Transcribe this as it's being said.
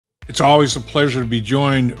It's always a pleasure to be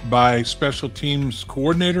joined by special teams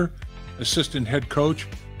coordinator, assistant head coach,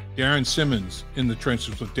 Darrin Simmons in the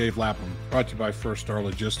trenches with Dave Lapham, brought to you by First Star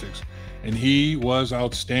Logistics. And he was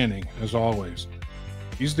outstanding, as always.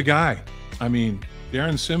 He's the guy. I mean,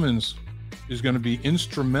 Darrin Simmons is going to be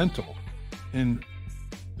instrumental in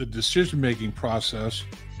the decision-making process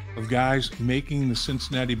of guys making the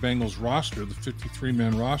Cincinnati Bengals roster, the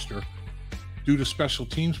 53-man roster, due to special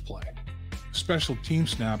teams play. Special team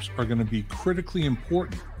snaps are going to be critically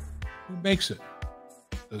important. Who makes it?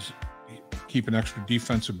 Does he keep an extra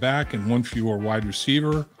defensive back and one fewer wide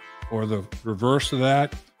receiver, or the reverse of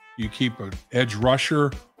that? You keep an edge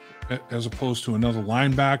rusher as opposed to another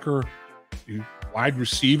linebacker, you wide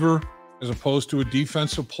receiver as opposed to a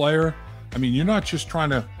defensive player. I mean, you're not just trying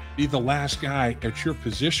to be the last guy at your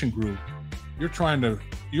position group.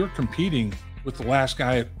 You're competing with the last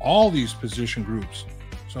guy at all these position groups.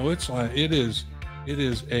 So it is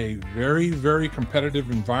a very, very competitive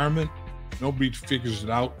environment. Nobody figures it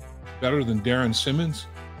out better than Darrin Simmons,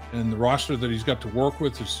 and the roster that he's got to work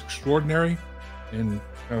with is extraordinary. And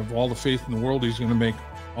I have all the faith in the world he's going to make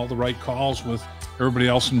all the right calls with everybody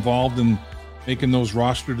else involved in making those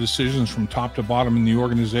roster decisions from top to bottom in the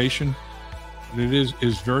organization. But it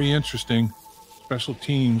is very interesting. Special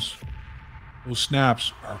teams, those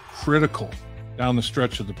snaps are critical down the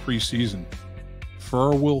stretch of the preseason.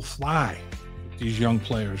 Fur will fly with these young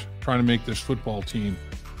players trying to make this football team.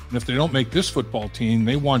 And if they don't make this football team,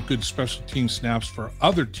 they want good special team snaps for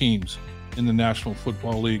other teams in the National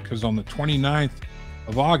Football League, because on the 29th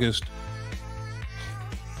of August,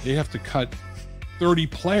 they have to cut over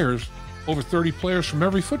 30 players from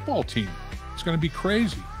every football team. It's going to be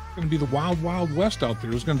crazy. It's going to be the wild, wild west out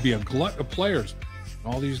there. There's going to be a glut of players.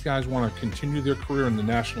 And all these guys want to continue their career in the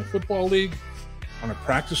National Football League, on a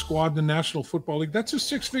practice squad in the National Football League. That's a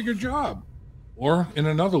six-figure job. Or in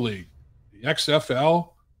another league, the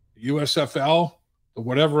XFL, the USFL, the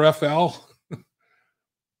whatever FL.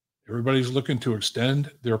 Everybody's looking to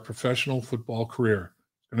extend their professional football career.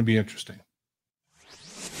 It's going to be interesting.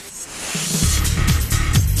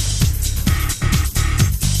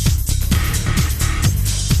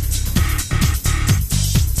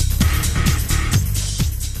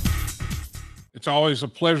 It's always a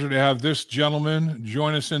pleasure to have this gentleman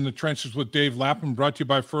join us in the trenches with Dave Lapham, brought to you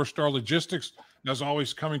by First Star Logistics. As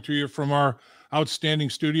always, coming to you from our outstanding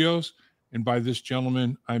studios. And by this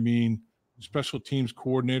gentleman, I mean special teams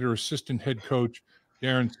coordinator, assistant head coach,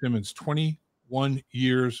 Darrin Simmons. 21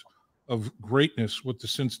 years of greatness with the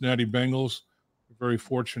Cincinnati Bengals. We're very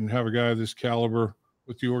fortunate to have a guy of this caliber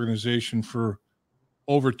with the organization for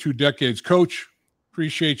over 2 decades. Coach,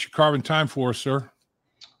 appreciate you carving time for us, sir.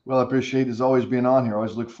 Well, I appreciate as always being on here. I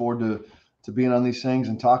always look forward to being on these things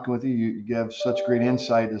and talking with you. You have such great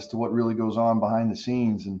insight as to what really goes on behind the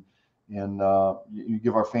scenes, and you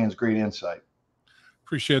give our fans great insight.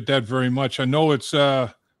 Appreciate that very much. I know it's here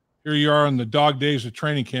you are in the dog days of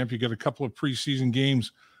training camp. You got a couple of preseason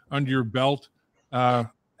games under your belt. Have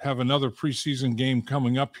another preseason game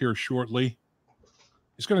coming up here shortly.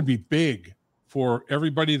 It's going to be big for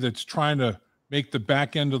everybody that's trying to make the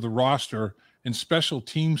back end of the roster and special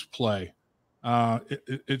teams play.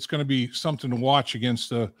 It's going to be something to watch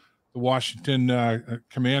against the Washington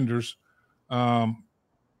Commanders.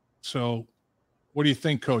 So what do you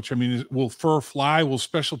think, Coach? I mean, will fur fly? Will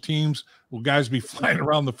special teams, will guys be flying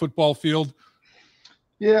around the football field?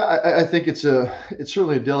 Yeah, I think it's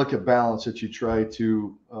certainly a delicate balance that you try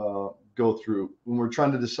to go through when we're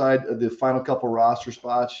trying to decide the final couple roster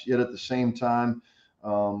spots, yet at the same time,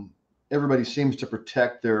 everybody seems to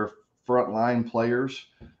protect their frontline players,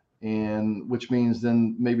 and which means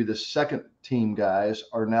then maybe the second team guys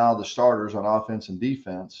are now the starters on offense and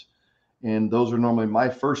defense, and those are normally my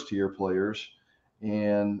first tier players,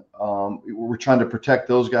 and we're trying to protect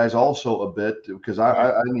those guys also a bit, because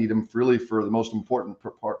I need them really for the most important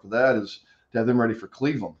part for that is to have them ready for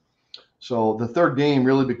Cleveland. So the third game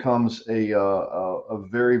really becomes a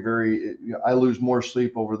very, very, I lose more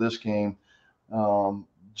sleep over this game,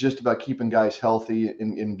 just about keeping guys healthy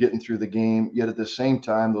and getting through the game. Yet at the same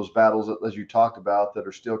time, those battles, as you talked about, that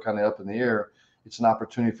are still kind of up in the air, it's an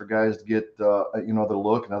opportunity for guys to get, another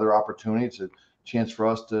look, another opportunity. It's a chance for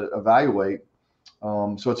us to evaluate.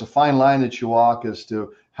 So it's a fine line that you walk as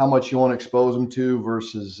to how much you want to expose them to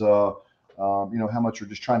versus, how much you're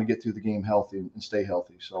just trying to get through the game healthy and stay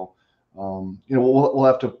healthy. So, we'll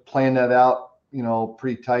have to plan that out,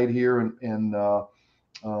 pretty tight here and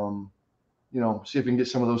see if we can get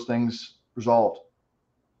some of those things resolved.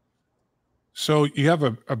 So you have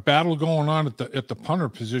a battle going on at the punter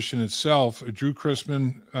position itself. Drew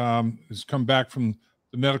Chrisman has come back from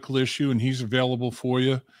the medical issue, and he's available for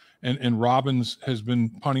you. and Robbins has been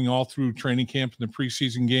punting all through training camp and the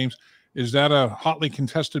preseason games. Is that a hotly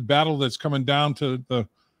contested battle that's coming down to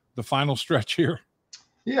the final stretch here?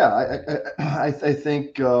 Yeah, I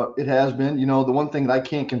think it has been. You know, the one thing that I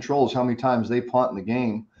can't control is how many times they punt in the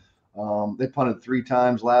game. They punted 3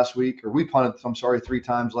 times last week, or we punted, I'm sorry, 3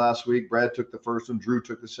 times last week. Brad took the first one, Drew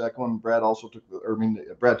took the second one, Brad also took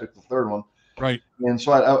Brad took the third one. Right. And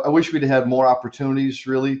so I wish we'd had more opportunities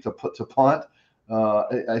really to punt.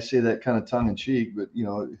 I say that kind of tongue in cheek, but you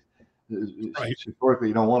know, right. Historically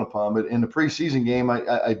you don't want to punt. But in the preseason game,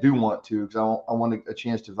 I do want to, because I want a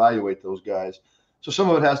chance to evaluate those guys. So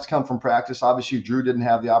some of it has to come from practice. Obviously, Drew didn't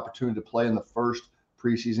have the opportunity to play in the first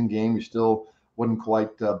preseason game. He still wasn't quite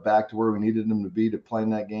back to where we needed him to be to play in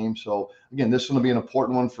that game. So again, this is going to be an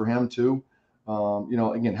important one for him too. You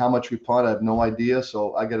know, again, how much we punt, I have no idea.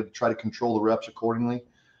 So I got to try to control the reps accordingly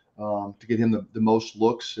to get him the most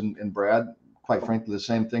looks, and Brad, quite frankly, the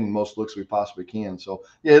same thing, the most looks we possibly can. So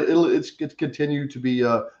yeah, it's continued to be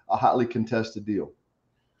a hotly contested deal.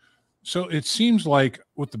 So it seems like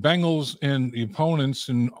with the Bengals and the opponents,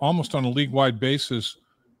 and almost on a league-wide basis,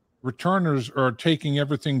 returners are taking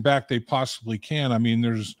everything back they possibly can. I mean,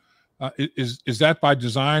 there's is that by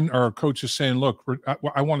design, or are coaches saying, look,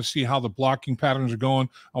 I want to see how the blocking patterns are going.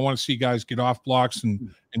 I want to see guys get off blocks and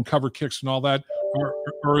cover kicks and all that,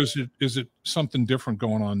 or is it something different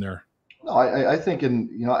going on there? No, I think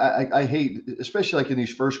I hate, especially like in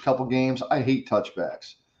these first couple games, I hate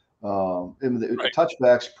touchbacks. And right.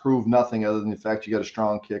 Touchbacks prove nothing other than the fact you got a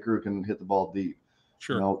strong kicker who can hit the ball deep.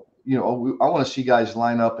 Sure. I want to see guys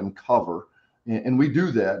line up and cover, and we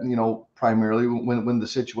do that. You know, primarily when the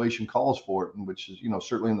situation calls for it, which is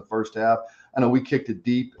certainly in the first half. I know we kicked it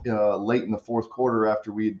deep late in the fourth quarter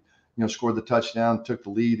after we'd scored the touchdown, took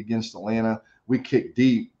the lead against Atlanta. We kicked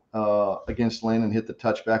deep against Atlanta and hit the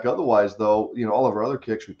touchback. Otherwise, though, all of our other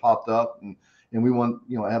kicks we popped up and we want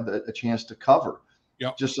have a chance to cover.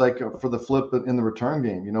 Yep. Just like for the flip in the return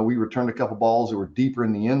game, we returned a couple balls that were deeper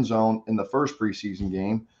in the end zone in the first preseason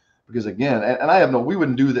game, because again, and we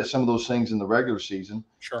wouldn't do that, some of those things in the regular season.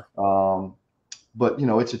 Sure. But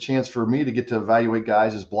it's a chance for me to get to evaluate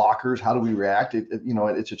guys as blockers. How do we react?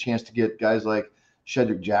 It's a chance to get guys like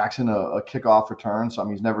Shedrick Jackson a kickoff return,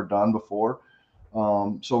 something he's never done before.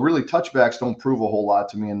 So really, touchbacks don't prove a whole lot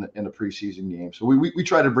to me in the preseason game. So we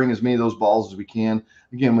try to bring as many of those balls as we can.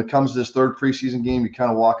 Again, when it comes to this third preseason game, you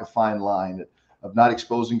kind of walk a fine line of not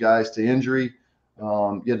exposing guys to injury,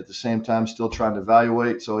 yet at the same time still trying to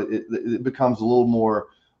evaluate. So it becomes a little more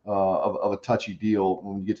of a touchy deal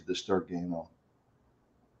when you get to this third game, though.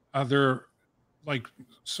 Are there like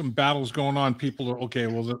some battles going on? People are okay.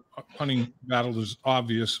 Well, the punting battle is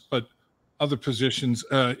obvious, but other positions,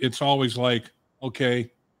 it's always like,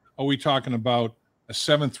 okay, are we talking about a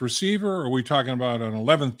 7th receiver? Or are we talking about an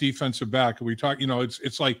 11th defensive back? Are we talking,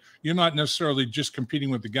 it's like you're not necessarily just competing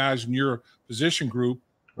with the guys in your position group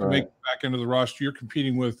to make it back into the roster. You're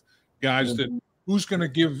competing with guys that who's going to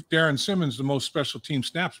give Darrin Simmons the most special team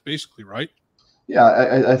snaps, basically, right?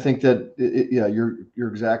 Yeah, I think that you're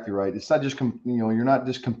exactly right. It's not just you're not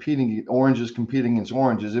just competing oranges competing against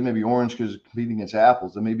oranges. It may be orange because competing against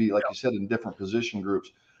apples. It may be, like you said, in different position groups.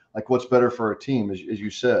 Like what's better for our team, as you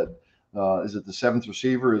said. Is it the 7th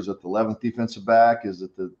receiver? Is it the 11th defensive back? Is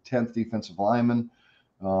it the 10th defensive lineman?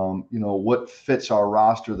 What fits our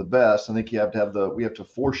roster the best? I think we have to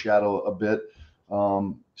foreshadow a bit.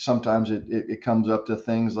 Sometimes it comes up to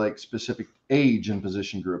things like specific age in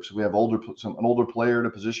position groups. We have an older player in a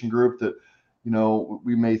position group that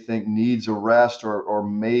we may think needs a rest or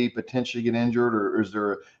may potentially get injured, or is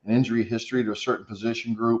there an injury history to a certain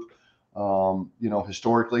position group?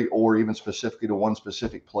 Historically, or even specifically to one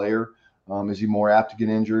specific player. Is he more apt to get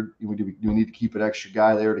injured? Do we need to keep an extra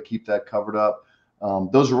guy there to keep that covered up?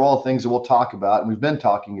 Those are all things that we'll talk about, and we've been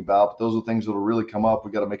talking about, but those are things that will really come up.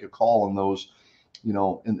 We got to make a call on those, in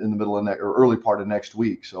the middle of or early part of next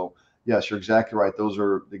week. So yes, you're exactly right. Those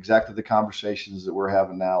are exactly the conversations that we're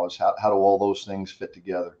having now, is how do all those things fit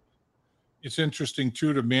together? It's interesting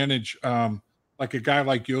too to manage like a guy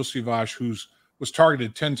like Iosivas, was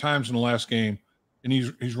targeted 10 times in the last game, and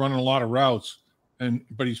he's running a lot of routes,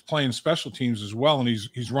 but he's playing special teams as well, and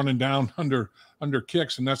he's running down under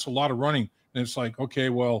kicks, and that's a lot of running. And it's like, okay,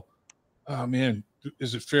 well, man,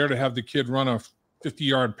 is it fair to have the kid run a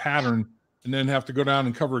 50-yard pattern and then have to go down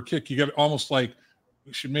and cover a kick? You got almost like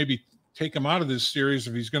we should maybe take him out of this series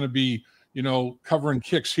if he's going to be, covering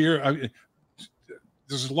kicks here.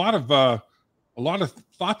 There's a lot of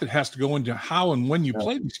thought that has to go into how and when you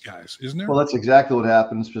play these guys, isn't there? Well, that's exactly what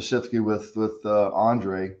happened specifically with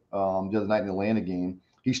Andre the other night in the Atlanta game.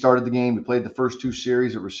 He started the game. We played the first 2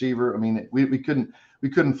 series at receiver. I mean, we couldn't we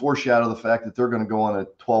couldn't foreshadow the fact that they're going to go on a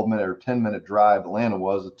 12-minute or 10-minute drive. Atlanta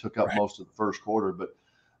was that took up most of the first quarter, but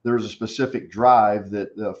there was a specific drive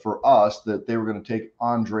that for us that they were going to take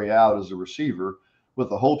Andre out as a receiver with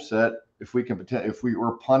the hopes that if we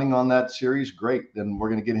were punting on that series, great, then we're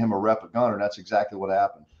going to get him a rep at gunner. And that's exactly what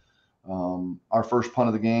happened. Our first punt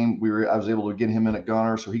of the game, I was able to get him in at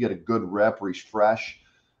gunner, so he got a good rep where he's fresh,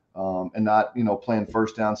 and not playing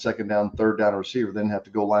first down, second down, third down receiver. Then have to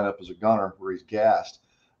go line up as a gunner where he's gassed.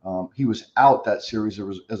 He was out that series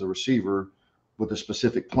as a receiver with a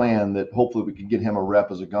specific plan that hopefully we could get him a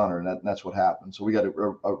rep as a gunner, and that's what happened. So we got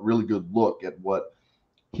a really good look at what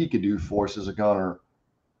he could do for us as a gunner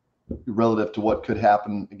relative to what could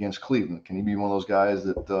happen against Cleveland. Can he be one of those guys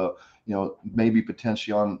that maybe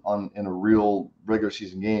potentially on in a real regular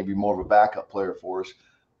season game be more of a backup player for us?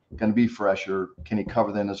 Going to be fresher. Can he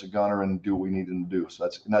cover then as a gunner and do what we need him to do? So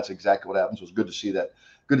that's exactly what happens. It was good to see that.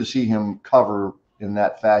 Good to see him cover in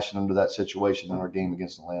that fashion under that situation in our game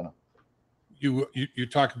against Atlanta. You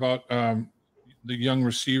talk about the young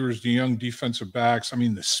receivers, the young defensive backs. I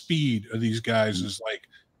mean, the speed of these guys is like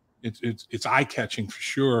it's eye catching for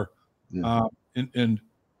sure. Yeah. And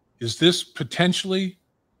is this potentially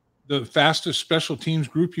the fastest special teams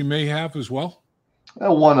group you may have as well?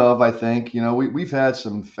 One of, I think. We've had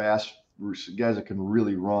some fast guys that can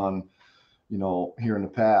really run, here in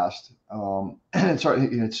the past. And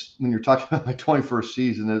it's when you're talking about my 21st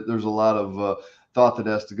season, there's a lot of thought that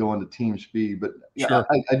has to go into team speed. But yeah, sure.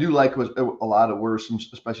 I do like a lot of where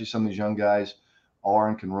especially some of these young guys are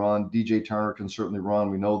and can run. DJ Turner can certainly run.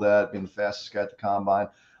 We know that, being the fastest guy at the combine.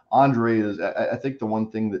 Andre is, I think the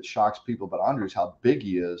one thing that shocks people about Andre is how big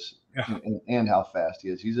he is, yeah, and how fast he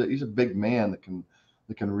is. He's a big man that can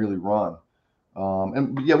really run.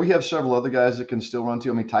 And yeah, we have several other guys that can still run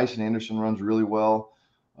too. I mean, Tyson Anderson runs really well,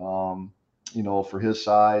 for his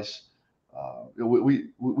size.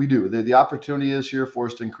 We do. The opportunity is here for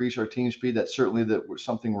us to increase our team speed. That's certainly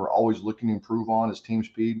something we're always looking to improve on is team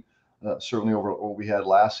speed, certainly over what we had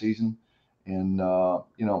last season. And,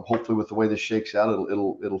 hopefully with the way this shakes out,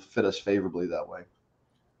 it'll fit us favorably that way.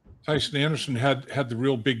 Tyson Anderson had the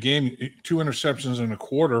real big game, 2 interceptions in a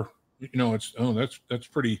quarter. That's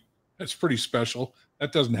pretty special.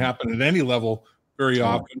 That doesn't happen at any level very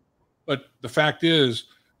often. But the fact is,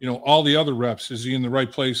 all the other reps, is he in the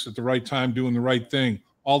right place at the right time, doing the right thing?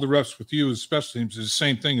 All the reps with you as special teams is the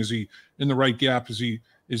same thing. Is he in the right gap? Is he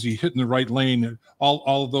hitting the right lane?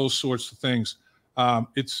 All of those sorts of things.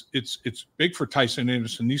 It's big for Tyson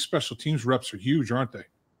Anderson. These special teams reps are huge, aren't they?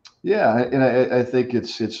 Yeah, and I think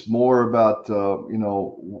it's more about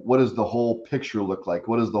what does the whole picture look like?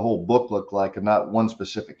 What does the whole book look like, and not one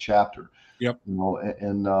specific chapter? Yep.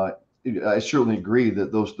 I certainly agree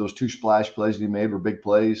that those 2 splash plays that he made were big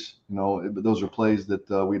plays. But those are plays that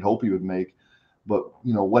we'd hope he would make. But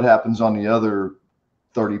what happens on the other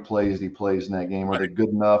 30 plays he plays in that game? Are they good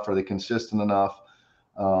enough? Are they consistent enough?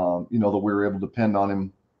 That we were able to depend on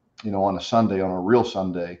him, on a Sunday, on a real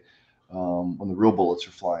Sunday, when the real bullets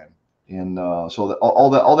are flying. And so that,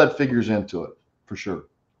 all that figures into it for sure.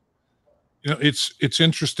 It's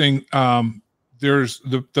interesting. There's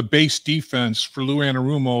the base defense for Lou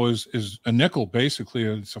Anarumo is a nickel, basically.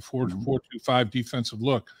 It's a 4-2-5 defensive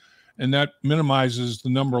look, and that minimizes the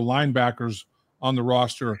number of linebackers on the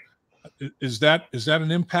roster. Is that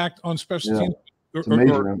an impact on special teams? It's a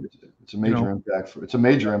major impact. It's a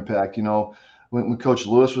major impact. When Coach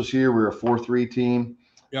Lewis was here, we were a 4-3 team.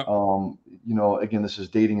 Yep. Again, this is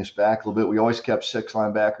dating us back a little bit. We always kept 6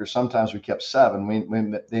 linebackers. Sometimes we kept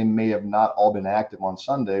 7. They may have not all been active on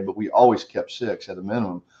Sunday, but we always kept 6 at a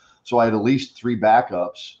minimum. So I had at least 3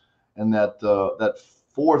 backups, and that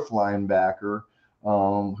 4th linebacker,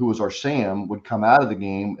 who was our Sam, would come out of the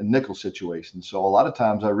game in nickel situations. So a lot of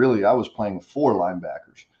times I was playing 4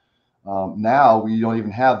 linebackers. Now we don't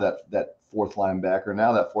even have that 4th linebacker.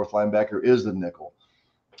 Now that 4th linebacker is the nickel.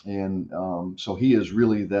 And so he is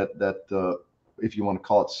really that if you want to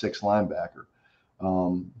call it 6th linebacker.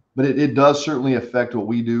 But it does certainly affect what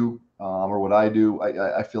we do or what I do.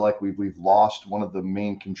 I feel like we've lost one of the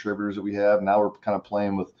main contributors that we have. Now we're kind of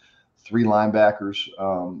playing with 3 linebackers,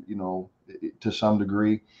 to some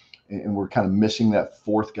degree. And we're kind of missing that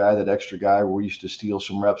 4th guy, that extra guy where we used to steal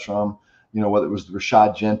some reps from. Whether it was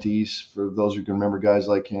Rashad Gentis, for those who can remember guys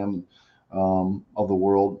like him of the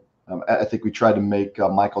world. I think we tried to make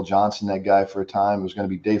Michael Johnson that guy for a time. It was going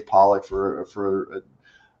to be Dave Pollock right.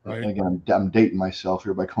 Again, I'm dating myself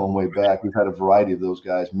here by going way back. We've had a variety of those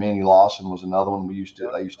guys. Manny Lawson was another one I used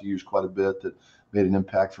to use quite a bit that made an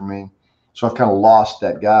impact for me. So I've kind of lost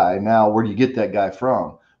that guy. Now, where do you get that guy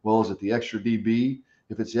from? Well, is it the extra DB?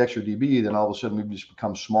 If it's the extra DB, then all of a sudden we just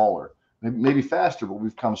become smaller. maybe faster, but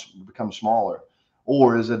we've become smaller?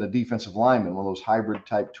 Or is it a defensive lineman, one of those hybrid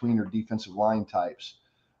type tweener defensive line types?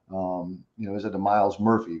 Is it a Miles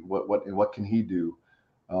Murphy? What can he do?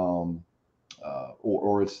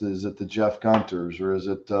 Or is it the Jeff Gunters, or is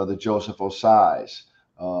it the Joseph Osais?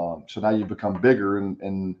 So now you become bigger,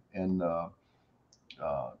 and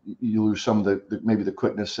you lose some of maybe the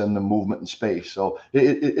quickness and the movement in space. So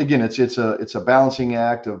again, it's a balancing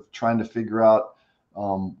act of trying to figure out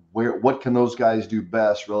what can those guys do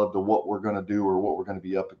best relative to what we're going to do or what we're going to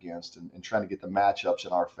be up against, and trying to get the matchups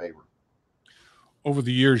in our favor. Over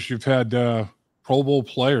the years, you've had Pro Bowl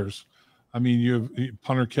players. I mean, you have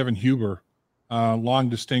punter Kevin Huber, long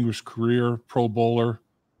distinguished career Pro Bowler,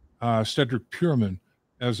 Cedric Pierman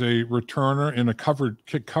as a returner and a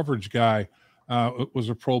kick coverage guy. Was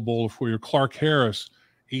a Pro Bowler for you. Clark Harris,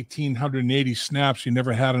 1,880 snaps. He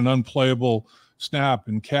never had an unplayable snap.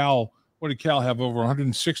 And Cal, what did Cal have? Over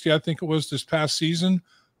 160, I think it was, this past season.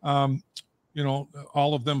 All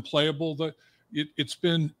of them playable. It's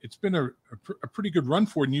been a pretty good run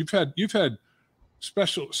for it. And you've had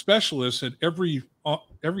specialists at every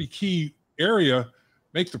key area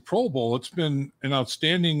make the Pro Bowl. It's been an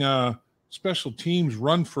outstanding special teams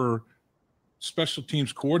run for special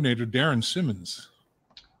teams coordinator Darrin Simmons.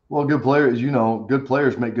 Well, good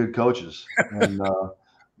players make good coaches, and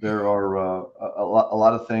there are a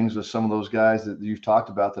lot of things with some of those guys that you've talked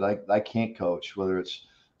about that I can't coach, whether it's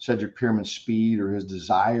Cedric Pierman's speed or his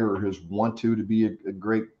desire or his want to be a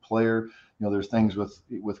great player. There's things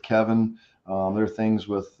with Kevin. There are things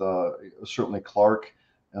with certainly Clark.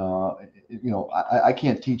 I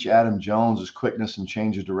can't teach Adam Jones his quickness and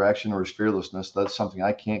change of direction or his fearlessness. That's something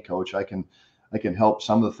I can't coach. I can help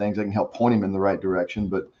some of the things. I can help point him in the right direction,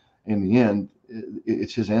 but in the end,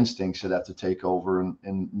 it's his instincts that have to take over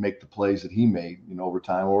and make the plays that he made, over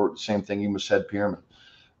time. Or the same thing even with Ced Pierman.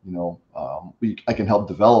 I can help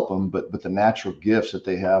develop them, but the natural gifts that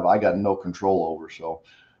they have, I got no control over. So,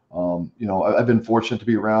 I've been fortunate to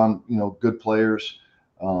be around, good players,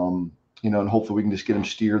 and hopefully we can just get them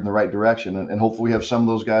steered in the right direction. And hopefully we have some of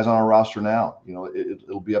those guys on our roster now.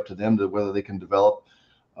 It'll be up to them to whether they can develop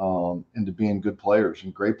into being good players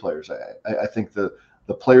and great players. I think the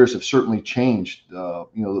players have certainly changed,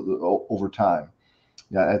 over time.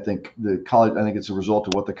 Yeah, I think it's a result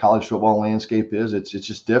of what the college football landscape is. It's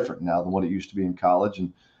just different now than what it used to be in college.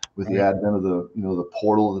 And with the advent of the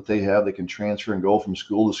portal that they have, they can transfer and go from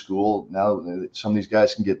school to school. Now some of these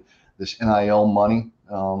guys can get this NIL money.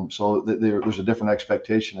 So there's a different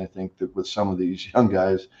expectation, I think, that with some of these young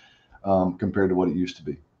guys compared to what it used to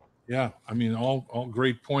be. Yeah, I mean, all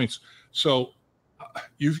great points. So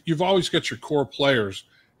you've always got your core players,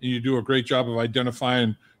 and you do a great job of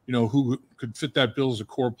identifying, who could fit that bill as a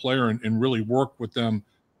core player and really work with them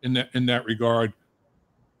in that regard.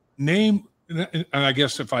 Name, and I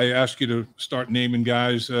guess if I ask you to start naming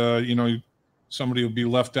guys, somebody will be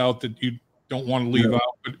left out that you don't want to leave out.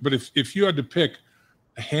 But if you had to pick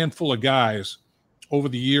a handful of guys over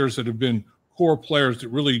the years that have been core players that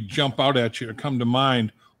really jump out at you or come to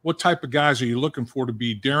mind, what type of guys are you looking for to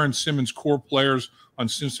be Darrin Simmons core players on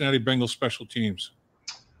Cincinnati Bengals special teams?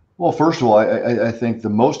 Well, first of all, I think the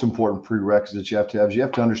most important prerequisite you have to have is you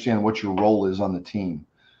have to understand what your role is on the team,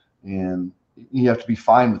 and you have to be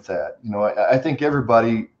fine with that. I think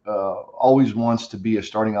everybody always wants to be a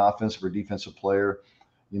starting offensive or defensive player.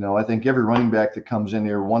 I think every running back that comes in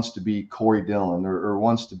here wants to be Corey Dillon or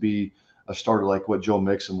wants to be a starter like what Joe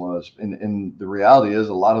Mixon was. And the reality is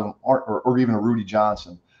a lot of them aren't, or even a Rudy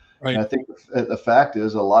Johnson. Right. And I think the fact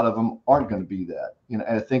is a lot of them aren't going to be that. And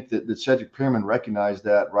I think that Cedric Pierman recognized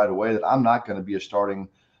that right away, that I'm not going to be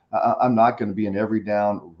I'm not going to be an every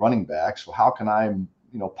down running back. So how can I,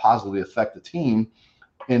 positively affect the team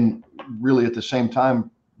and really at the same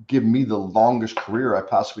time give me the longest career I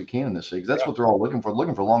possibly can in this league? That's what they're all looking for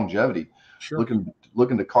longevity, sure.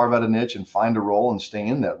 looking to carve out a niche and find a role and stay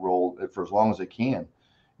in that role for as long as they can.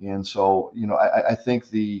 And so, I think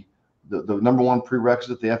the number one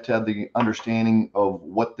prerequisite, they have to have the understanding of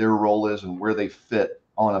what their role is and where they fit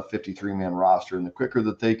on a 53-man roster. And the quicker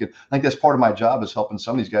that they can, I think that's part of my job, is helping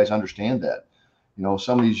some of these guys understand that.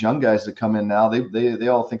 Some of these young guys that come in now, they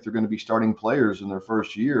all think they're going to be starting players in their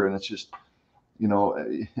first year. And it's just,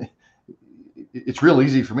 it's real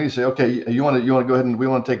easy for me to say, okay, you want to go ahead and we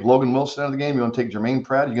want to take Logan Wilson out of the game. You want to take Jermaine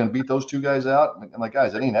Pratt. You're going to beat those two guys out. I'm like,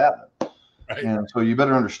 guys, that ain't happening. Right. And so you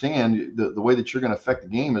better understand the way that you're going to affect the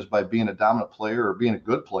game is by being a dominant player or being a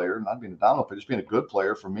good player, not being a dominant player, just being a good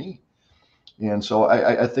player for me. And so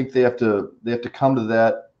I think they have to come to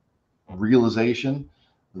that realization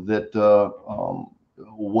that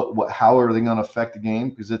how are they going to affect the game?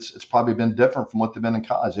 Because it's probably been different from what they've been in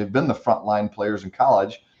college. They've been the frontline players in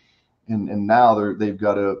college, and now they've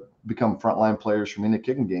got to become frontline players from in the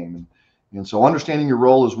kicking game. And so understanding your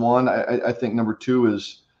role is one. I think number two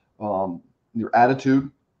is your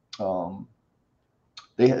attitude.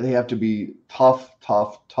 They have to be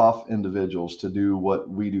tough individuals to do what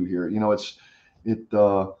we do here.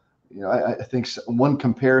 I think one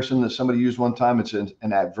comparison that somebody used one time, it's a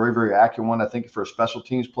very, very accurate one. I think for a special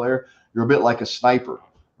teams player, you're a bit like a sniper,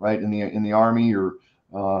 right? In the Army or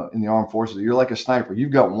in the armed forces, you're like a sniper.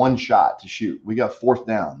 You've got one shot to shoot. We got fourth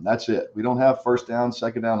down. That's it. We don't have first down,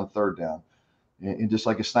 second down, and third down. And just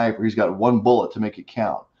like a sniper, he's got one bullet to make it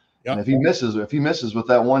count. Yep. And if he misses with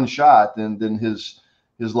that one shot, then his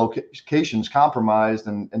location's compromised,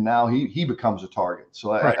 and now he becomes a target.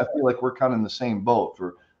 So I feel like we're kind of in the same boat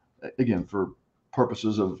for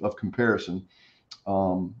purposes of comparison.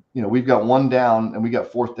 We've got one down and we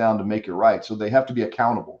got fourth down to make it right. So they have to be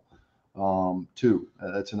accountable too.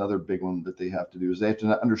 That's another big one that they have to do, is they have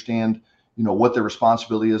to understand, what their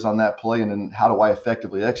responsibility is on that play, and then how do I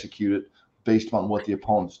effectively execute it based on what the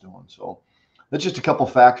opponent's doing. So that's just a couple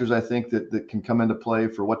factors I think that can come into play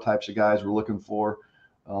for what types of guys we're looking for.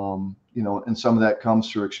 And some of that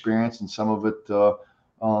comes through experience, and some of it,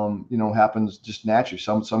 happens just naturally.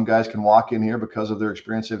 Some guys can walk in here because of their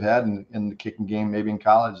experience they've had in the kicking game, maybe in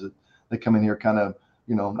college, that they come in here kind of,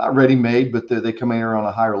 not ready-made, but they come in here on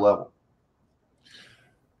a higher level.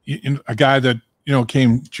 A guy that,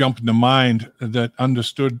 came jumping to mind that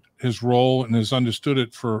understood his role and has understood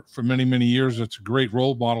it for many, many years. That's a great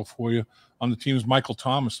role model for you on the team is Michael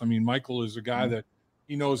Thomas. I mean, Michael is a guy that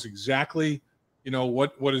he knows exactly,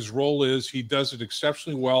 what his role is. He does it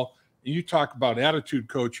exceptionally well. And you talk about attitude,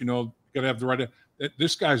 coach, you got to have the right.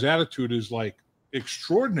 This guy's attitude is like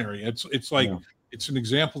extraordinary. It's like, it's an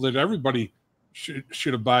example that everybody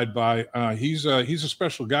should abide by. He's a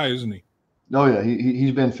special guy, isn't he? Oh yeah,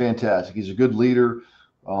 he's been fantastic. He's a good leader.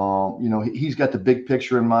 He's got the big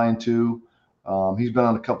picture in mind too. He's been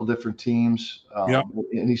on a couple different teams,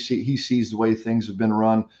 and he sees the way things have been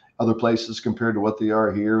run other places compared to what they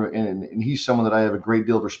are here. And he's someone that I have a great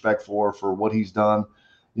deal of respect for what he's done.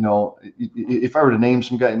 If I were to name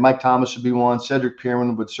some guys, Mike Thomas would be one. Cedric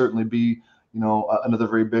Pierman would certainly be, another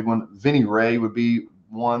very big one. Vinny Ray would be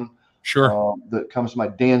one. Sure. That comes to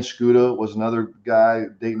mind. Dan Scuda was another guy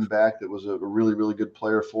dating back that was a really, really good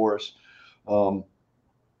player for us. Scuda,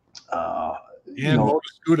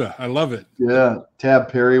 I love it. Yeah,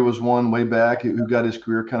 Tab Perry was one way back who got his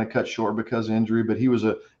career kind of cut short because of injury, but he was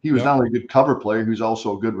not only a good cover player, he was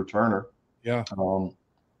also a good returner. Yeah.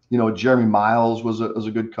 Jeremy Miles was a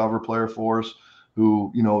good cover player for us,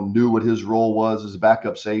 who knew what his role was as a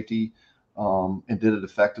backup safety, and did it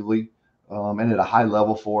effectively. And at a high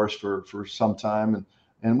level for us for some time.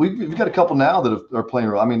 And we've got a couple now that are playing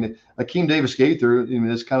a role. I mean, Akeem Davis-Gaither,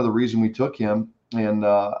 that's kind of the reason we took him. And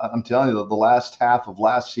I'm telling you, the last half of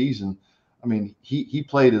last season, I mean, he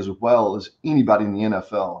played as well as anybody in the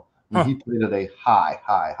NFL. I mean, he played at a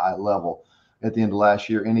high level at the end of last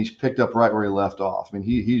year, and he's picked up right where he left off. I mean,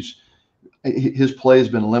 his play has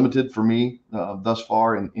been limited for me thus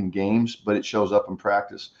far in games, but it shows up in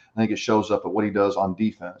practice. I think it shows up at what he does on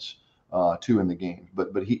defense. Too in the game, but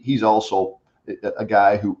he's also a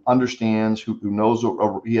guy who understands, who knows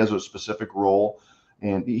he has a specific role,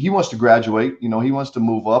 and he wants to graduate. He wants to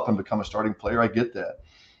move up and become a starting player. I get that,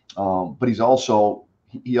 but he also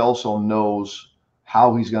knows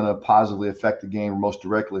how he's going to positively affect the game, or most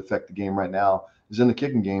directly affect the game right now is in the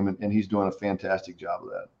kicking game, and he's doing a fantastic job of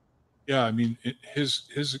that. Yeah, I mean, his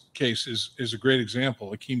case is a great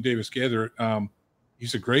example. Akeem Davis-Gaither,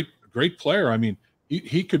 he's a great player. I mean,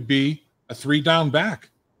 he could be a 3-down back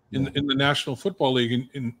in the National Football League,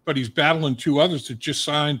 but he's battling two others that just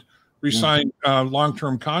re-signed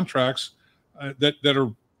long-term contracts that are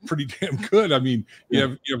pretty damn good. I mean, you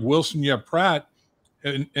have Wilson, you have Pratt,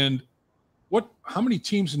 and how many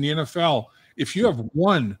teams in the NFL? If you have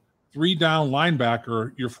one 3-down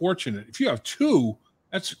linebacker, you're fortunate. If you have two,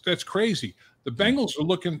 that's crazy. The Bengals are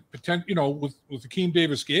looking with Akeem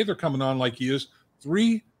Davis-Gaither coming on like he is,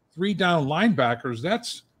 three-down linebackers.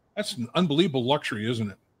 That's an unbelievable luxury,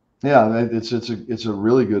 isn't it? Yeah, it's a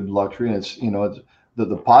really good luxury, and it's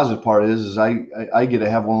the positive part is I get to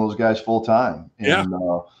have one of those guys full time,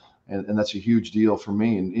 and that's a huge deal for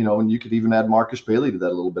me. And and you could even add Marcus Bailey to that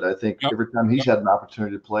a little bit. I think every time he's had an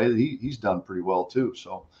opportunity to play, he's done pretty well too.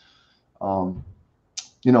 So,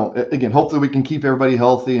 again, hopefully we can keep everybody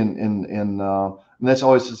healthy, and that's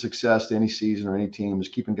always a success to any season or any team, is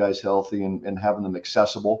keeping guys healthy and having them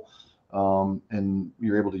accessible. And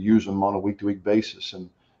you're able to use them on a week-to-week basis. And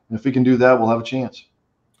if we can do that, we'll have a chance.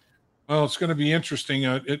 Well, it's going to be interesting.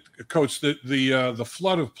 Coach, the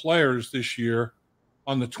flood of players this year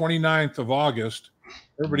on the 29th of August,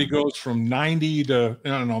 everybody goes from 90 to, I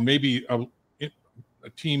don't know, maybe a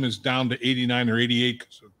team is down to 89 or 88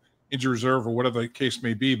 because of injury reserve or whatever the case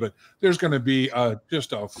may be. But there's going to be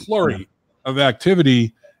just a flurry of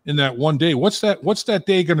activity in that one day. What's that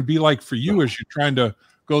day going to be like for you as you're trying to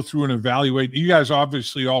go through and evaluate? You guys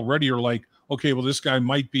obviously already are like, okay, well, this guy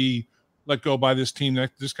might be let go by this team,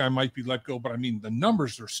 that this guy might be let go, but I mean, the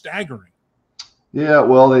numbers are staggering. Yeah,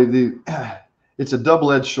 well, it's a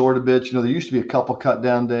double-edged sword a bit. You know, there used to be a couple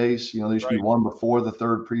cut-down days. You know, there used to be one before the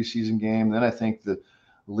third preseason game. Then I think the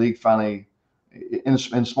league finally, in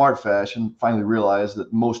smart fashion, finally realized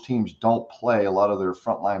that most teams don't play a lot of their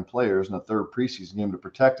frontline players in the third preseason game to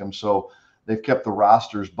protect them. So they've kept the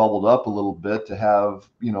rosters bubbled up a little bit to have,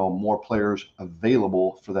 you know, more players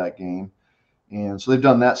available for that game. And so they've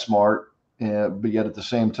done that smart. But yet at the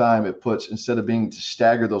same time, it puts, instead of being to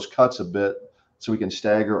stagger those cuts a bit, so we can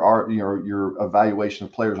stagger your evaluation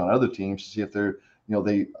of players on other teams to see if they're, you know,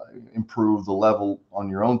 they improve the level on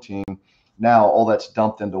your own team. Now all that's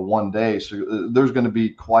dumped into one day. So there's going to be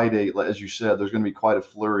quite a, as you said, there's going to be quite a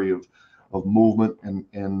flurry of movement, and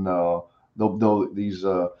the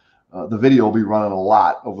video will be running a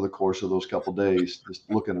lot over the course of those couple of days, just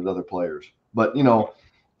looking at other players. But, you know,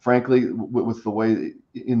 frankly, with the way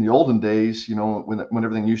in the olden days, you know, when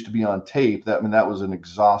everything used to be on tape, that was an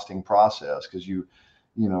exhausting process, because you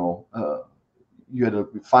had to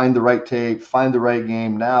find the right tape, find the right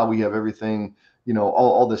game. Now we have everything, you know,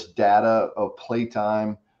 all this data of play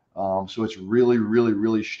time. So it's really, really,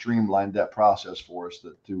 really streamlined that process for us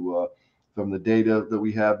from the data that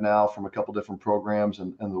we have now from a couple different programs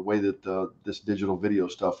and the way that this digital video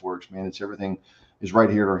stuff works, man. Everything is right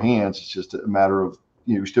here in our hands. It's just a matter of,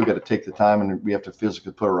 you know, we still got to take the time, and we have to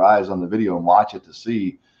physically put our eyes on the video and watch it to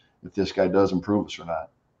see if this guy does improve us or not.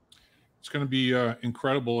 It's going to be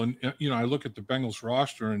incredible. And, you know, I look at the Bengals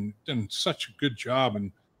roster and done such a good job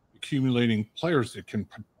in accumulating players that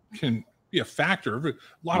can be a factor. A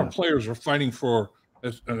lot of players are fighting for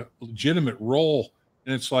a legitimate role.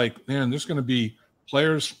 And it's like, man, there's going to be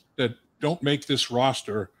players that don't make this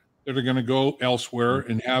roster that are going to go elsewhere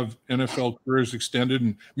and have NFL careers extended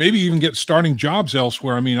and maybe even get starting jobs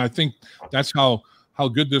elsewhere. I mean, I think that's how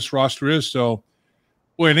good this roster is. So,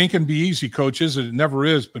 boy, it ain't going to be easy, coaches. It never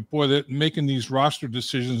is. But, boy, making these roster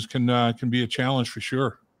decisions can be a challenge for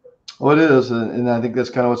sure. Well, it is. And I think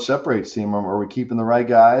that's kind of what separates team. Are we keeping the right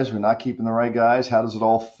guys? We're not keeping the right guys? How does it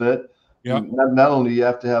all fit? Yeah. Not only do you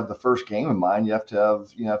have to have the first game in mind, you have to have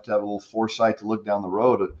a little foresight to look down the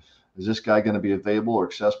road. Is this guy going to be available or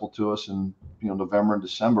accessible to us in, you know, November and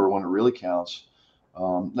December when it really counts?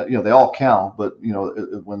 You know, they all count, but, you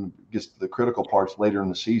know, when it gets to the critical parts later in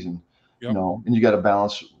the season, you know, and you got to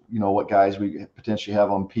balance, you know, what guys we potentially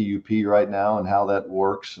have on PUP right now and how that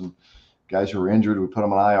works. And guys who are injured, do we put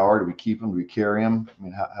them on IR? Do we keep them? Do we carry them? I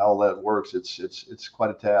mean, how all that works, it's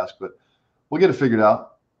quite a task, but we'll get it figured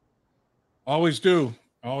out. Always do.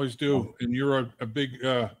 And you're a big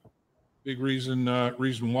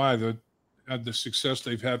reason why they had the success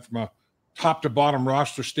they've had from a top to bottom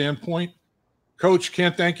roster standpoint. Coach,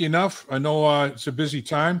 can't thank you enough. I know it's a busy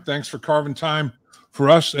time. Thanks for carving time for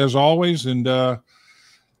us as always, and go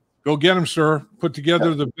get them, sir. Put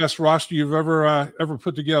together the best roster you've ever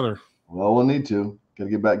put together. Well, we'll need to. Got to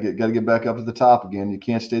get back up to the top again. You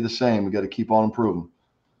can't stay the same. We got to keep on improving.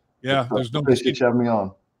 Yeah, there's no appreciate you having me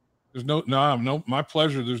on. There's no, my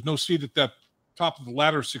pleasure. There's no seat at that top of the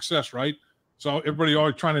ladder of success, right? So everybody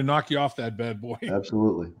always trying to knock you off that bad boy.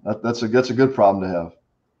 Absolutely. That's a good problem to have.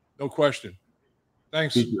 No question.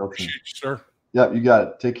 Thanks. Appreciate you, sir. Yeah, you got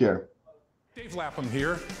it. Take care. Dave Lapham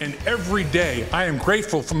here, and every day I am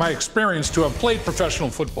grateful for my experience to have played professional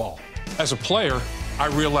football. As a player, I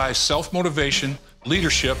realize self-motivation,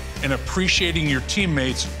 leadership, and appreciating your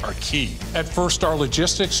teammates are key. At First Star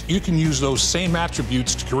Logistics, you can use those same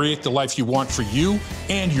attributes to create the life you want for you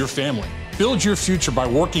and your family. Build your future by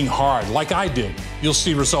working hard like I did. You'll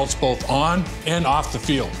see results both on and off the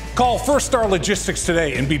field. Call First Star Logistics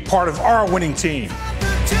today and be part of our winning team.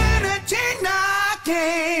 Opportunity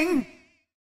knocking.